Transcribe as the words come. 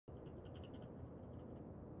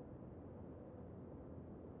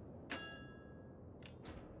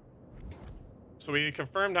So we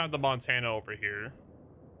confirmed I have the Montana over here.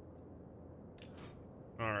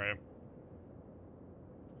 All right.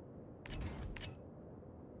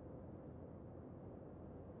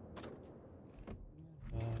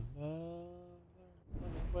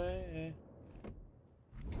 Away.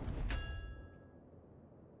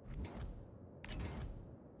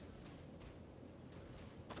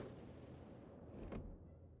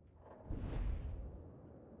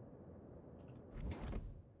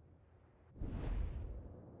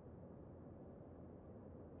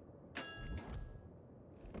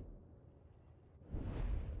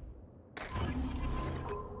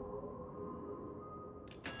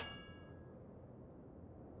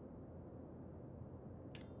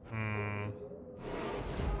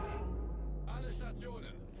 Alle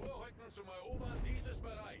Stationen, vorrücken zum Erobern dieses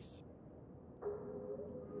Bereichs.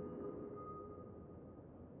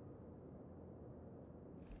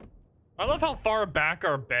 I love how far back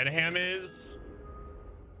our Benham is.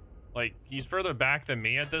 Like, he's further back than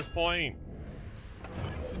me at this point.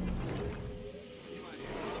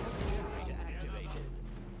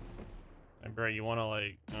 And bro, you wanna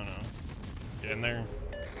like, I don't know, get in there?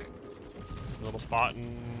 A little spot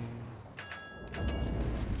and...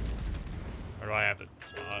 Or do I have to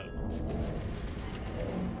spot?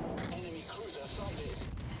 Enemy cruiser sighted.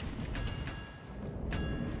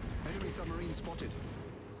 Enemy submarine spotted.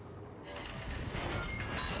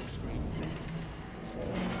 Screen set.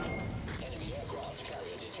 Enemy aircraft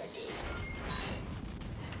carrier detected.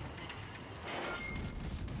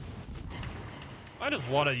 I just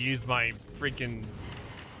want to use my freaking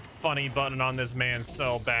funny button on this man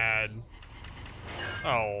so bad.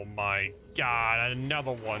 Oh my god,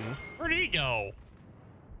 another one. Where'd he go?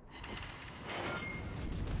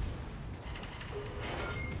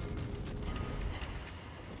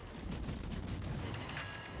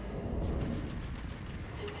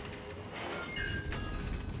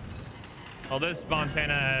 Well, this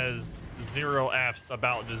Montana has 0 Fs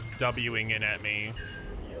about just Wing in at me.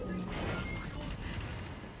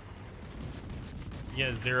 He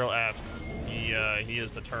has 0 Fs. He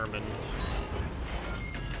is determined.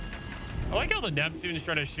 I like how the Neptune's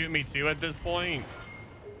trying to shoot me too at this point.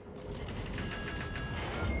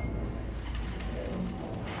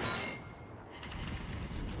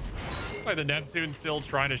 Like the Neptune's still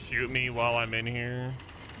trying to shoot me while I'm in here.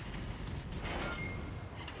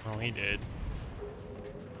 Oh, he did.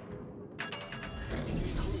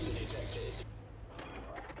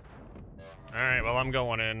 All right, well, I'm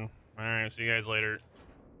going in. All right, see you guys later.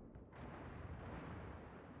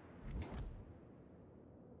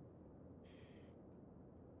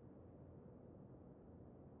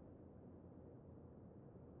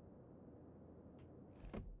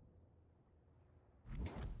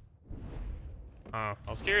 I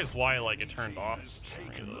was curious why like it turned off.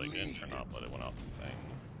 It like, didn't turn off, but it went off the thing.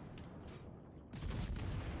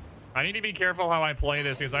 I need to be careful how I play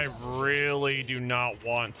this because I really do not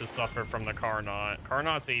want to suffer from the Carnot.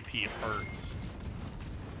 Carnot's AP hurts.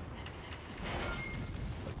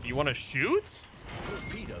 Do you want to shoot?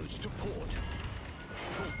 Torpedoes to port.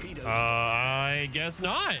 Torpedoes. I guess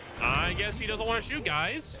not. I guess he doesn't want to shoot,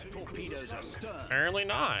 guys. Torpedoes astern. Apparently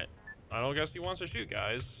not. I don't guess he wants to shoot,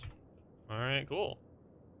 guys. All right, cool.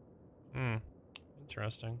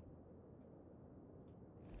 Interesting.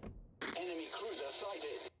 Enemy cruiser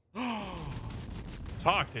sighted.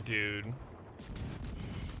 Toxic, dude.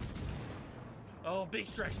 Oh, big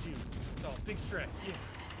stretch, dude. Oh, big stretch, yeah.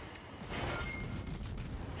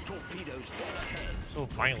 Torpedoes dead ahead. So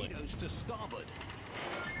violent. Torpedoes to starboard.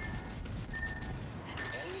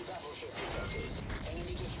 Enemy battleship detected.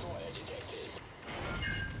 Enemy destroyer detected.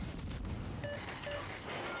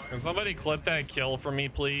 Can somebody clip that kill for me,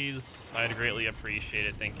 please? I'd greatly appreciate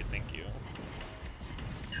it. Thank you, thank you.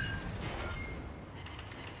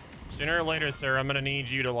 Sooner or later, sir, I'm gonna need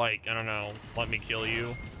you to, like, I don't know, let me kill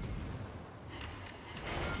you.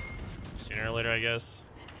 Sooner or later, I guess.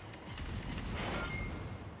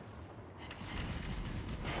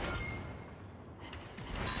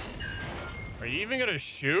 Are you even gonna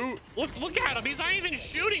shoot? Look at him. He's not even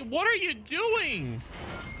shooting. What are you doing?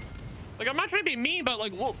 Like, I'm not trying to be mean, but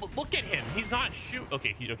like, look at him. He's not shoot.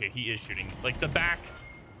 Okay, he is shooting. Like the back,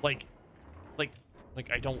 like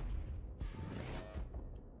I don't.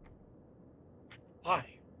 Why?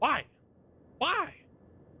 Why? Why?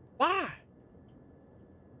 Why?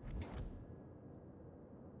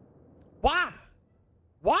 Why?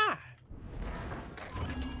 Why?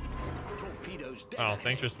 Torpedoes dead Oh,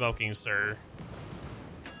 thanks for smoking, sir.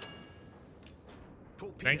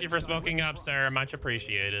 Thank you for smoking up, sir. Much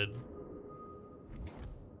appreciated.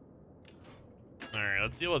 All right,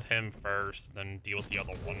 let's deal with him first, then deal with the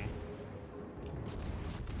other one.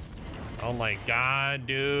 Oh my god,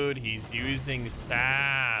 dude, he's using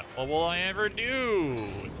sap. What will I ever do?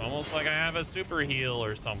 It's almost like I have a super heal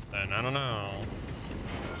or something. I don't know.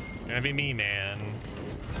 It's gonna be me, man.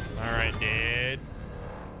 All right, dude.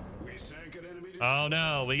 Oh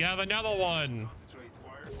no, we have another one.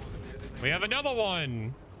 We have another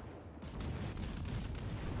one.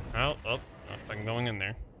 Oh, looks like I'm going in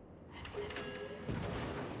there.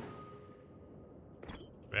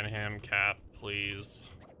 Benham cap, please.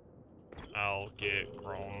 I'll get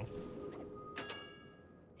grown.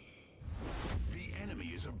 The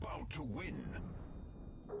enemy is about to win.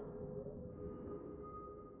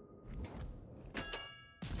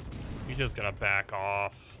 He's just gonna back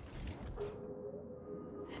off.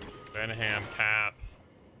 Benham cap.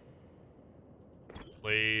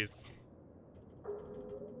 Please.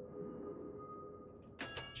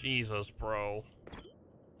 Jesus, bro.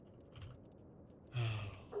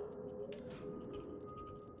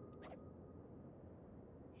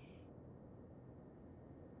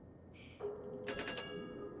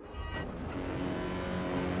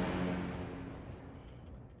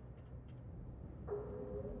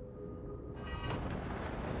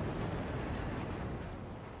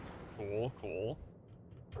 Cool.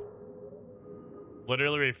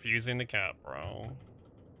 Literally refusing to cap, bro.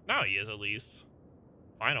 Now he is, at least.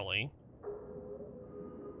 Finally.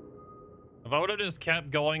 If I would have just kept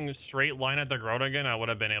going straight line at the Groningen, I would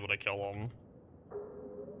have been able to kill him.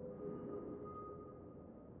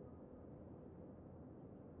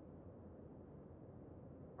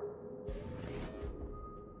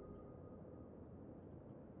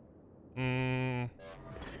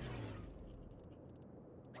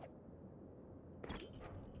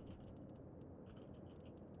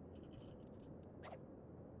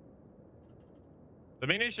 The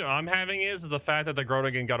main issue I'm having is the fact that the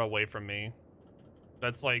Groningen got away from me.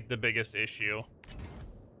 That's like the biggest issue.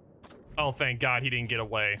 Oh, thank God he didn't get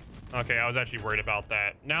away. Okay, I was actually worried about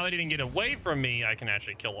that. Now that he didn't get away from me, I can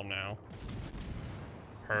actually kill him now.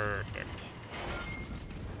 Perfect.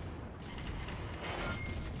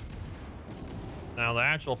 Now the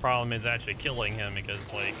actual problem is actually killing him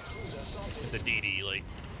because like it's a DD. Like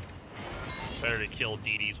it's better to kill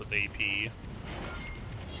DDs with AP.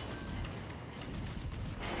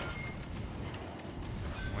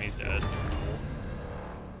 He's dead.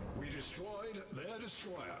 We destroyed their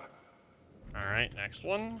destroyer. All right, next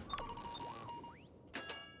one.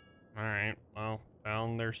 All right, well,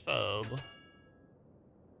 found their sub.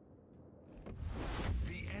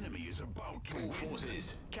 The enemy is about to All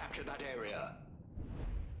forces, capture that area.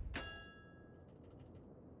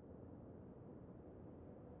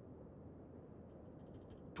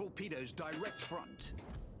 Torpedoes direct front.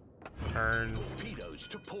 Turn. Torpedoes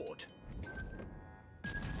to port.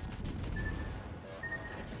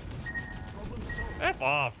 F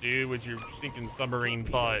off, dude, with your sinking submarine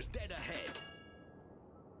butt. Dead ahead.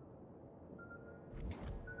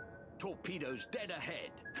 Torpedoes dead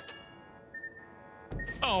ahead.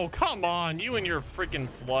 Oh, come on, you and your freaking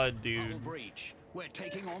flood, Hull dude. breach. We're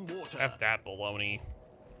taking on water. F that baloney.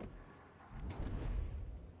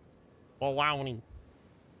 Baloney.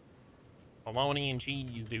 Baloney and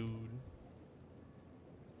cheese, dude.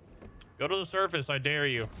 Go to the surface, I dare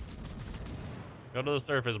you. Go to the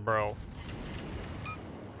surface, bro.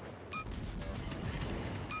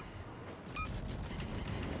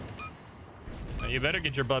 Now you better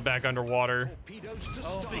get your butt back underwater. Torpedoes to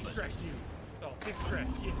Oh, starboard. big stretch, dude. Oh, big stretch.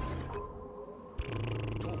 Yeah.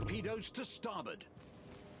 Torpedoes to starboard.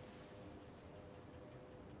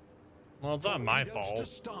 Well, it's not my Torpedoes fault. to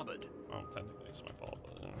starboard. Well, technically it's my fault,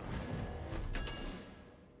 but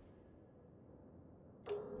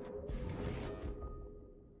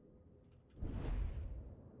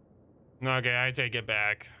okay, I take it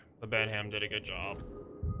back. The Benham did a good job.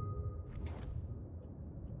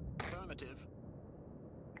 Affirmative.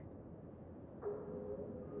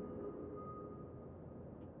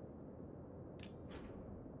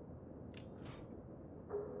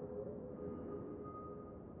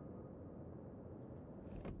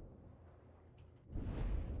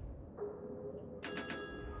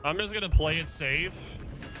 I'm just gonna play it safe.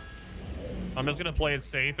 I'm just gonna play it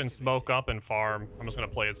safe and smoke up and farm. I'm just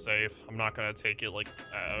gonna play it safe. I'm not gonna take it like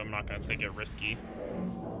I'm not gonna take it risky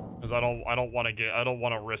because I don't want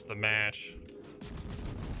to risk the match.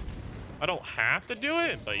 I don't have to do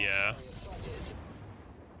it, but yeah.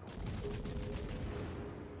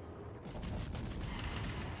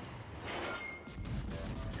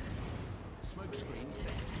 Smoke screen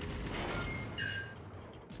set.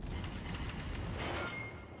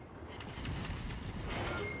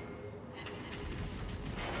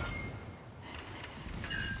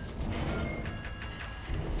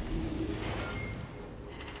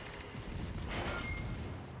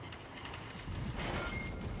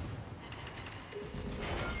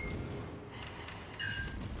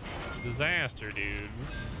 Disaster, dude.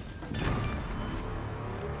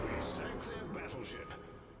 We sank their battleship.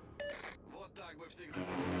 What dag we've seen.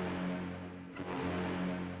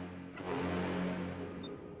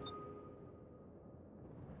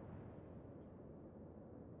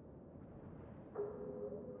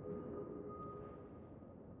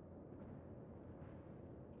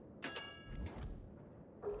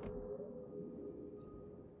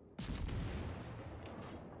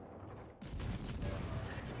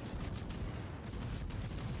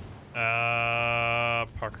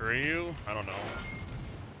 Pucker you? I don't know.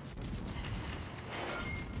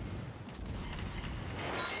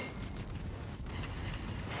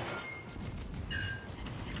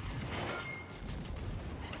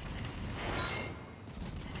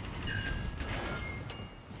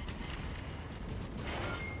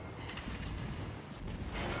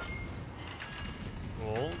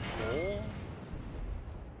 Cool, cool.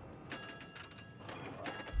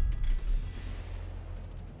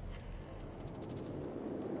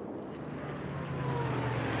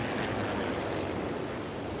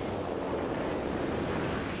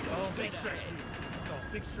 Big stretch, dude. Oh,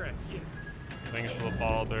 big stretch. Yeah. Thanks for the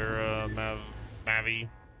follow there, Mavi.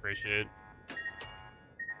 Appreciate it.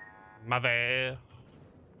 Mavi.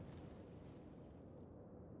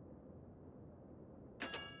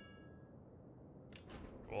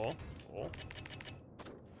 Cool, cool.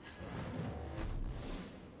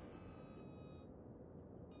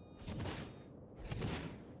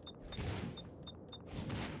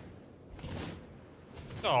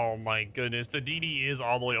 Oh my goodness, the DD is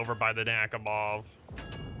all the way over by the Nakamov.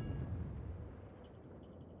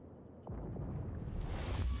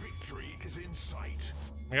 Victory is in sight.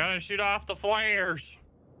 I gotta shoot off the flares.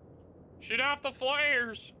 Shoot off the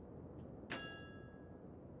flares.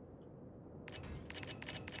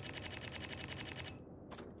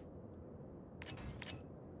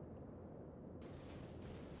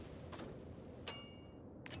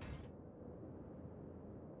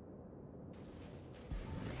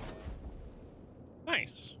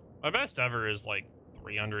 Nice. My best ever is like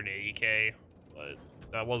 380k, but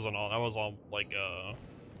that wasn't all. That was all like I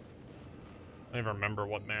don't even remember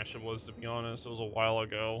what match it was, to be honest. It was a while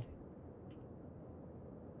ago.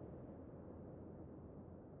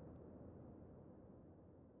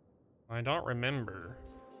 I don't remember.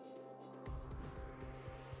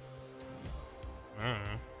 I don't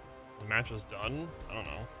know. The match was done? I don't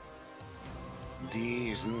know.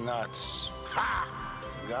 These nuts. Ha!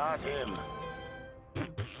 Got him.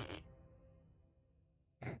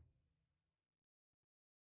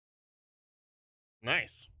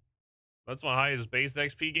 Nice. That's my highest base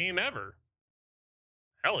XP game ever.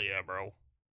 Hell yeah, bro.